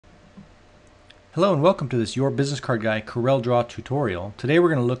Hello and welcome to this Your Business Card Guy Corel Draw tutorial. Today we're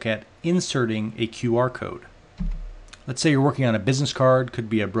going to look at inserting a QR code. Let's say you're working on a business card, could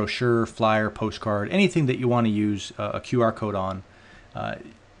be a brochure, flyer, postcard, anything that you want to use a QR code on.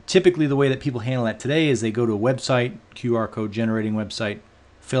 Typically the way that people handle that today is they go to a website, QR code generating website,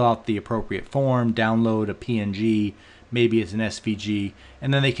 fill out the appropriate form, download a PNG, maybe it's an SVG,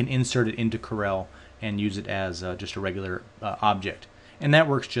 and then they can insert it into Corel and use it as just a regular object. And that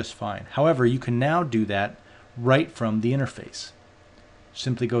works just fine. However, you can now do that right from the interface.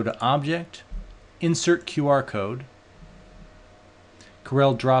 Simply go to Object, Insert QR Code.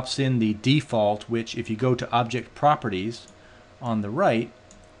 Corel drops in the default, which if you go to Object Properties on the right,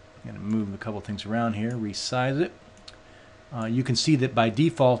 I'm going to move a couple things around here, resize it. You can see that by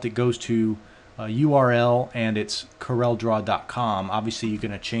default it goes to URL and it's coreldraw.com. Obviously you're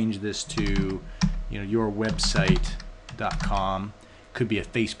going to change this to yourwebsite.com. Could be a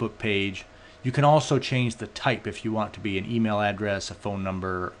Facebook page. You can also change the type if you want to be an email address, a phone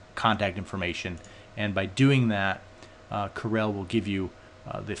number, contact information, and by doing that Corel will give you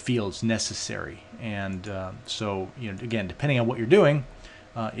the fields necessary. And so again, depending on what you're doing,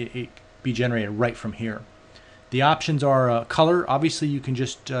 it be generated right from here. The options are color. Obviously you can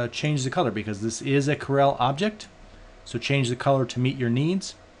just change the color because this is a Corel object, so change the color to meet your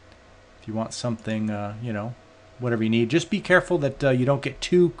needs. If you want something whatever you need. Just be careful that you don't get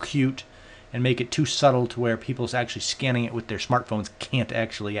too cute and make it too subtle to where people's actually scanning it with their smartphones can't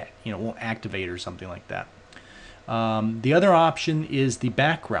actually, won't activate or something like that. The other option is the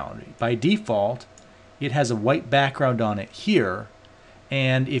background. By default, it has a white background on it here,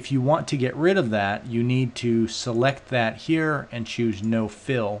 and if you want to get rid of that, you need to select that here and choose No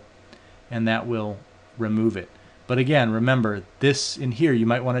Fill, and that will remove it. But again, remember, this in here, you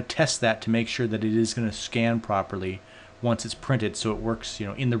might want to test that to make sure that it is going to scan properly once it's printed so it works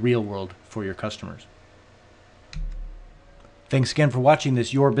in the real world for your customers. Thanks again for watching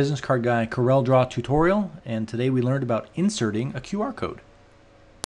this Your Business Card Guy Corel Draw tutorial, and today we learned about inserting a QR code.